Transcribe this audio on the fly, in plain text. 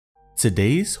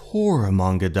Today's horror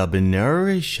manga dub in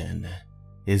narration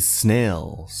is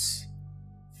Snails,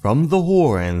 from the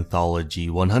horror anthology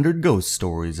 100 Ghost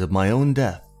Stories of My Own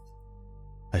Death.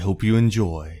 I hope you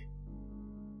enjoy.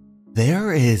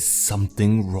 There is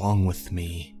something wrong with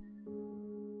me.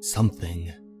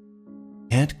 Something.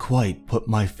 Can't quite put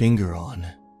my finger on.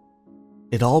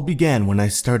 It all began when I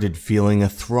started feeling a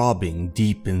throbbing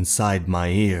deep inside my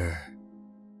ear.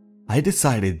 I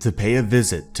decided to pay a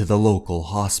visit to the local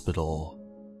hospital.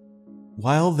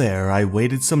 While there, I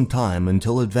waited some time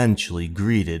until eventually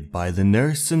greeted by the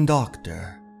nurse and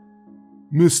doctor.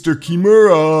 Mr.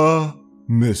 Kimura!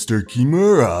 Mr.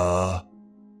 Kimura!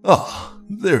 Ah,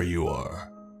 there you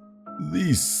are.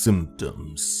 These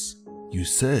symptoms, you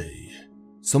say.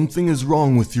 Something is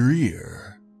wrong with your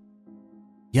ear.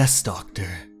 Yes, doctor.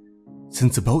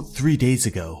 Since about 3 days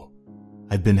ago,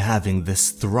 I've been having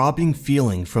this throbbing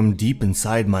feeling from deep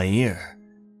inside my ear.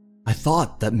 I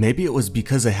thought that maybe it was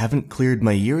because I haven't cleared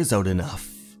my ears out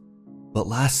enough. But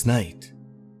last night,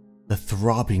 the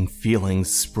throbbing feeling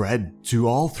spread to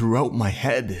all throughout my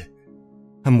head.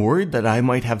 I'm worried that I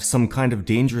might have some kind of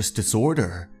dangerous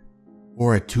disorder,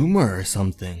 or a tumor or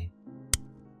something.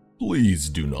 Please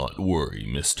do not worry,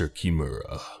 Mr.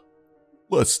 Kimura.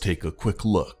 Let's take a quick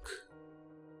look.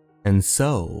 And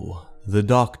so, the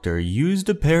doctor used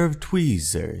a pair of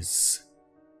tweezers,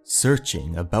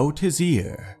 searching about his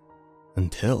ear,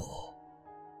 until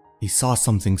he saw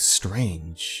something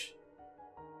strange.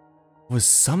 It was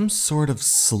some sort of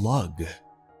slug.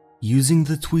 Using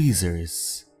the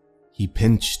tweezers, he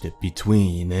pinched it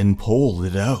between and pulled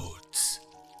it out.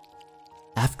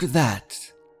 After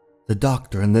that, the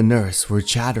doctor and the nurse were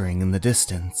chattering in the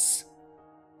distance.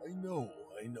 I know,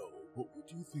 but what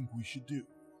do you think we should do?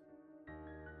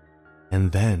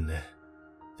 And then,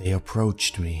 they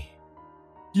approached me.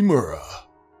 Kimura,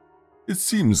 it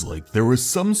seems like there was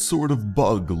some sort of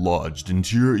bug lodged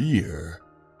into your ear.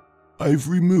 I've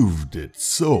removed it,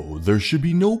 so there should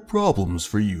be no problems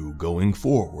for you going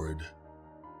forward.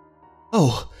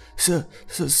 Oh, so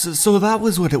that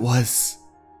was what it was.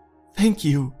 Thank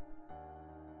you.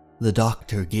 The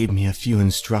doctor gave me a few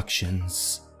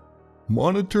instructions.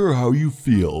 Monitor how you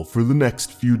feel for the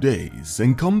next few days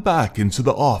and come back into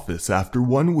the office after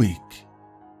 1 week.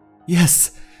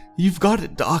 Yes, you've got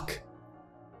it, Doc.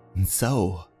 And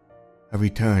so, I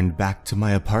returned back to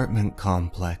my apartment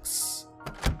complex,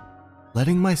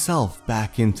 letting myself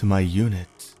back into my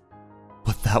unit.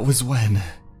 But that was when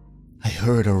I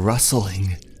heard a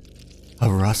rustling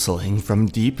from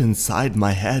deep inside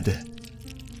my head.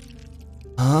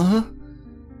 Huh?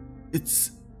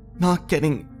 It's not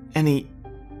getting any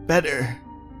better.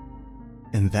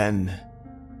 And then,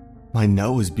 my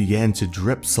nose began to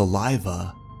drip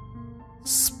saliva,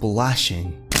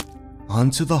 splashing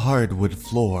onto the hardwood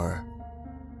floor.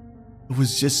 It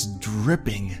was just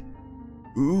dripping,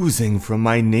 oozing from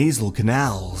my nasal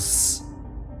canals.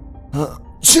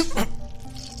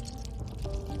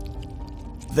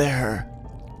 There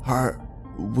are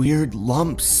weird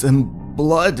lumps and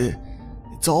blood.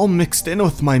 It's all mixed in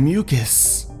with my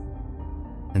mucus.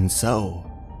 And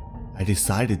so, I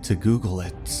decided to Google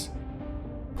it,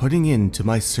 putting into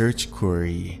my search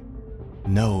query,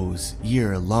 nose,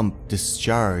 ear, lump,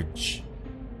 discharge.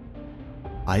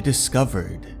 I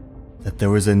discovered that there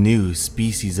was a new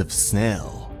species of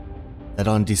snail, that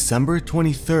on December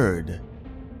 23rd,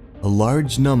 a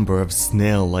large number of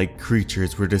snail-like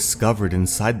creatures were discovered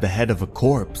inside the head of a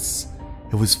corpse.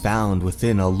 It was found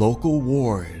within a local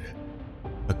ward.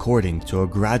 According to a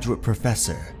graduate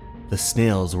professor, the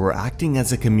snails were acting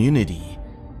as a community,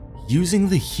 using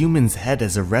the human's head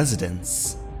as a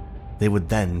residence. They would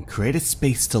then create a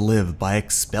space to live by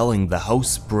expelling the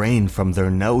host brain from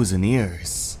their nose and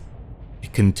ears.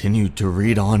 It continued to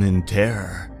read on in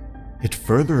terror. It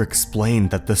further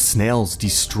explained that the snails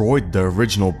destroyed the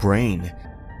original brain.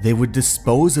 They would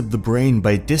dispose of the brain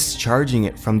by discharging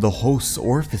it from the host's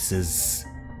orifices.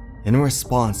 In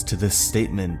response to this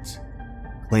statement,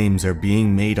 claims are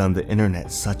being made on the internet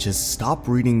such as stop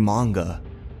reading manga,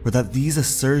 or that these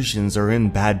assertions are in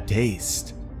bad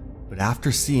taste. But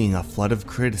after seeing a flood of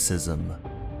criticism,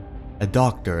 a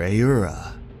Dr.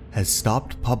 Aura has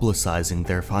stopped publicizing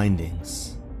their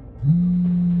findings.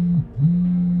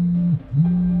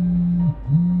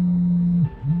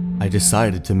 I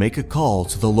decided to make a call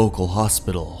to the local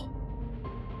hospital.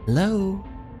 Hello,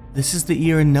 this is the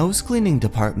ear and nose cleaning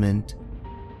department,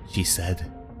 she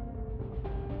said.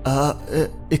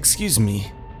 Excuse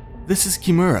me, this is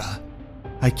Kimura.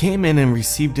 I came in and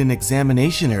received an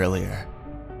examination earlier.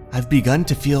 I've begun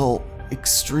to feel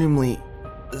extremely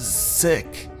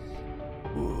sick.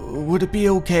 Would it be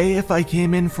okay if I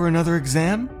came in for another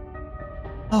exam?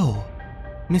 Oh,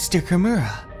 Mr.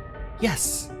 Kimura.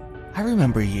 Yes, I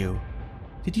remember you.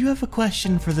 Did you have a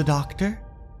question for the doctor?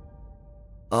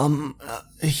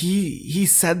 He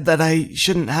said that I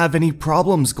shouldn't have any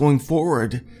problems going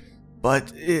forward,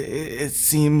 but it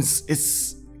seems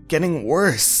it's getting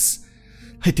worse.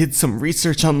 I did some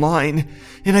research online,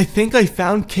 and I think I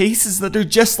found cases that are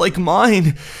just like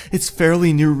mine. It's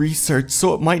fairly new research,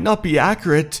 so it might not be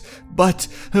accurate, but...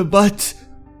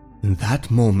 In that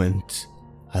moment,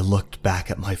 I looked back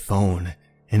at my phone,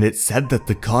 and it said that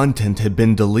the content had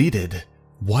been deleted,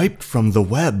 wiped from the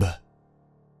web.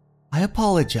 I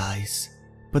apologize,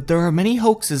 but there are many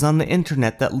hoaxes on the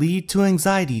internet that lead to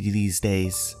anxiety these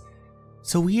days,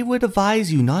 so we would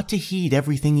advise you not to heed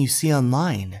everything you see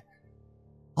online.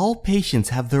 All patients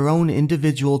have their own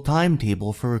individual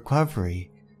timetable for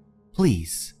recovery.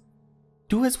 Please,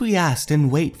 do as we asked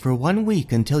and wait for 1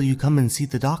 week until you come and see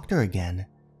the doctor again.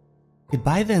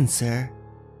 Goodbye then, sir.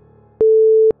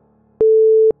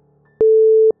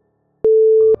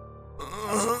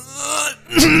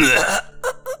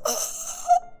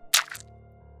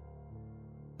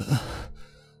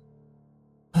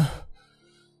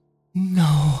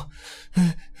 No,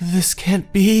 this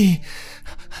can't be.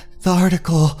 The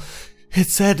article, it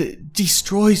said it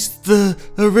destroys the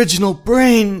original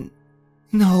brain.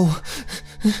 No,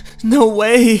 no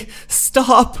way.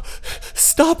 Stop.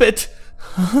 Stop it.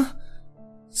 Huh?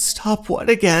 Stop what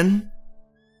again?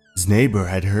 His neighbor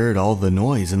had heard all the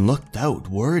noise and looked out,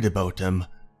 worried about him.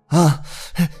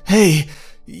 Hey,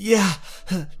 yeah,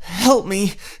 help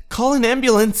me. Call an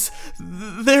ambulance.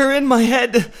 They're in my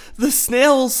head. The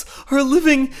snails are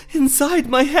living inside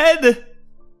my head.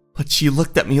 But she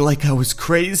looked at me like I was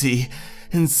crazy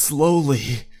and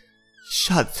slowly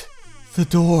shut the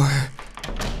door.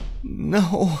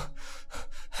 No,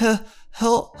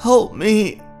 help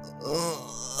me.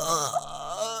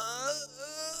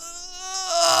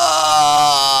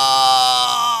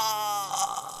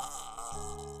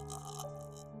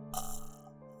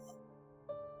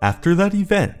 After that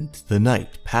event, the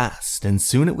night passed and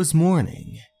soon it was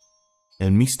morning,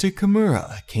 and Mr.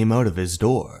 Kimura came out of his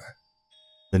door.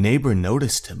 The neighbor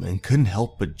noticed him and couldn't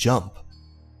help but jump.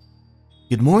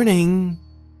 "Good morning,"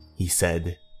 he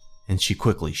said, and she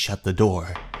quickly shut the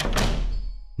door.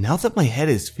 Now that my head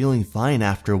is feeling fine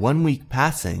after 1 week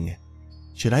passing,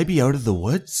 should I be out of the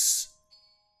woods?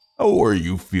 How are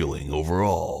you feeling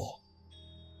overall?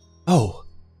 Oh,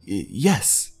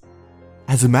 yes.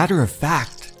 As a matter of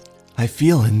fact, I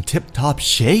feel in tip-top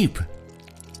shape.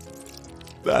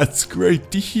 That's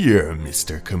great to hear,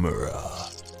 Mr. Kimura.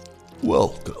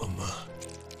 Welcome.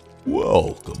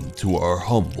 Welcome to our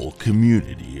humble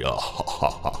community.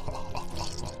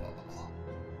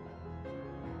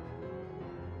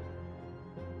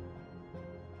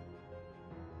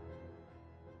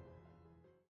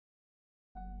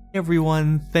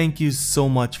 Everyone, thank you so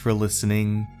much for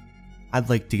listening. I'd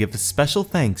like to give a special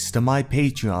thanks to my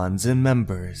Patreons and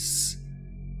members: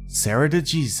 Sarah to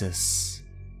Jesus,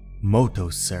 Moto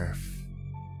Surf,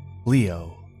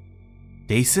 Leo,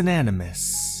 Dason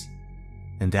Animus,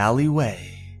 and Ali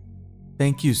Wei.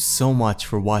 Thank you so much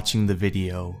for watching the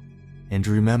video, and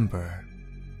remember,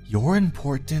 you're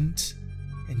important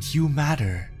and you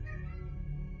matter.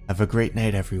 Have a great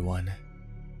night, everyone.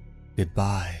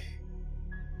 Goodbye.